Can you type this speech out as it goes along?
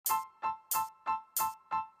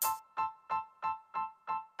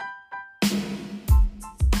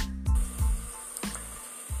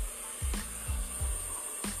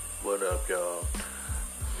What up, y'all?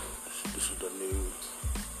 This is the new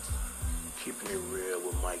Keeping It Real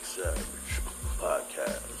with Mike Savage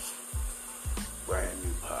podcast. Brand new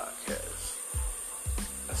podcast.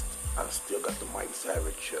 I still got the Mike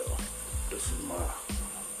Savage show. This is my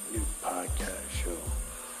new podcast show.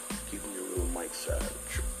 Keeping It Real with Mike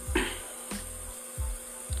Savage.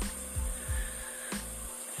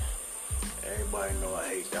 Everybody know I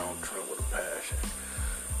hate Donald Trump with a passion.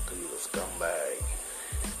 Cause he's a scumbag.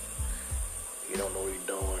 He don't know what he's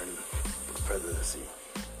doing with the presidency.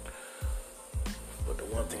 But the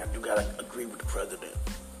one thing I do gotta agree with the president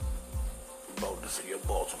about the city of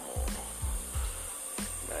Baltimore.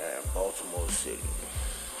 Man, Baltimore City.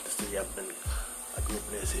 The city I grew up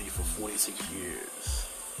in that city for 46 years.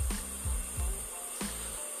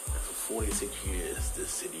 And for 46 years,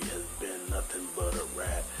 this city has been nothing but a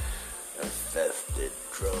rat infested,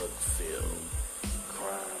 drug-filled,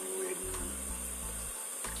 crime-ridden,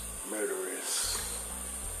 murderous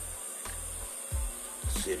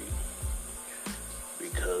city,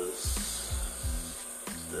 because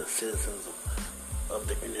the citizens of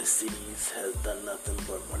the inner cities has done nothing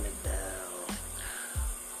but run it down.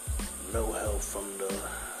 No help from the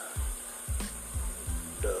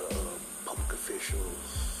public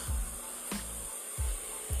officials.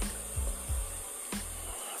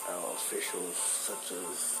 Officials such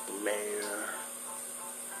as the mayor.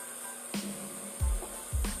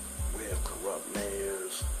 We have corrupt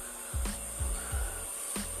mayors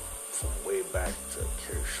from way back to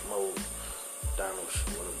Kerry Schmoke, Donald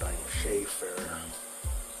Schaefer,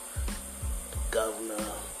 the governor,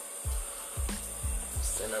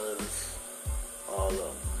 senators, all of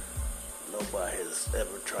them. Nobody has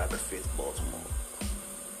ever tried to fix Baltimore.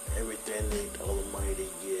 Everything all the money they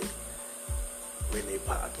get in their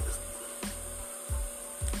pockets.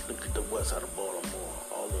 Look at the west side of Baltimore.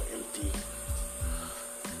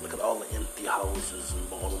 Look at all the empty houses in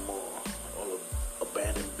Baltimore. All the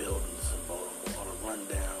abandoned buildings in Baltimore. All the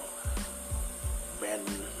rundown,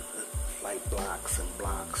 abandoned like blocks and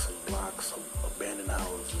blocks and blocks of abandoned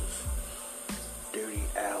houses. Dirty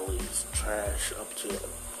alleys, trash up to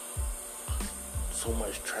so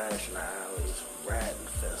much trash in the alleys. Rat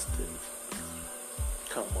infested.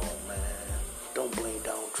 Come on, man. Don't blame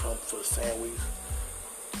Donald Trump for the sandwich.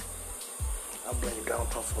 I blame Donald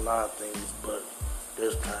Trump for a lot of things, but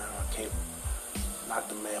this time I can't knock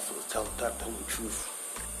the man for telling the truth.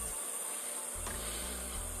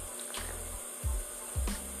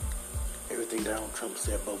 Everything Donald Trump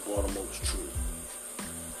said about Baltimore was true.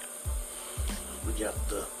 We got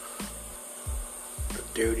the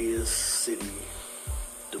dirtiest city,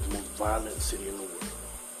 the most violent city in the world.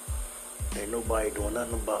 Ain't nobody doing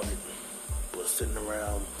nothing about it but sitting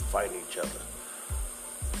around fighting each other.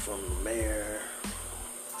 From the mayor,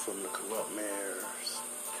 from the corrupt mayors.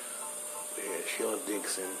 We had Sheila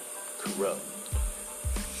Dixon, corrupt.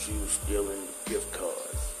 She was stealing gift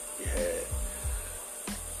cards. We had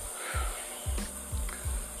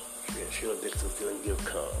Sheila Dixon stealing gift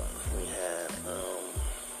cards. We had the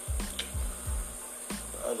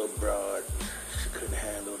other broad, she couldn't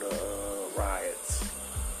handle the riots.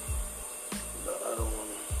 The other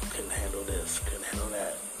one couldn't handle this, couldn't handle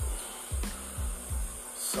that.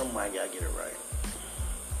 Somebody gotta get it right.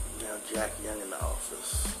 Now Jack Young in the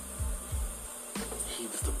office. He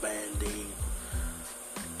was the band-aid.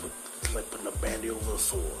 It's like putting a band-aid over a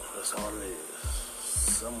sore. That's all it is.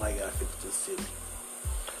 Somebody gotta fix this city.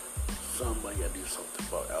 Somebody gotta do something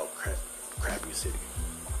about our crappy city.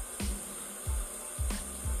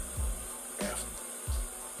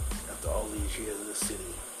 After all these years in this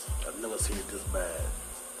city, I've never seen it this bad.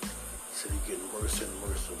 The city getting worse and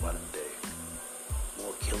worse by the day.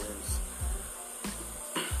 More killings.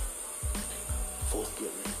 Folks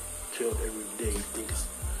getting killed every day. You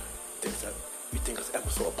think it's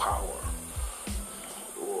episode of Power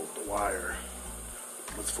or The Wire.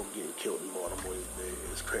 What's folks getting killed in Baltimore these days?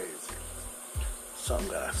 It's crazy. Something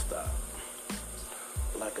gotta stop.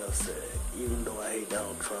 Like I said, even though I hate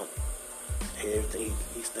Donald Trump, I hate everything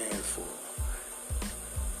he stands for,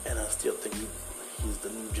 and I still think he's the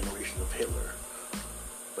new generation of Hitler.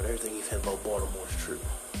 But everything he said about Baltimore is true.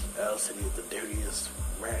 Our city is the dirtiest,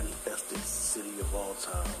 rat-infested city of all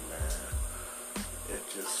time, man.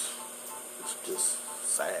 It's just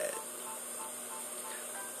sad.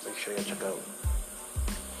 Make sure you check out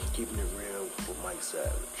Keeping It Real with Mike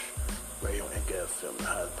Savage. Right on Anchor FM, the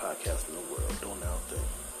hottest podcast in the world. Doing our thing.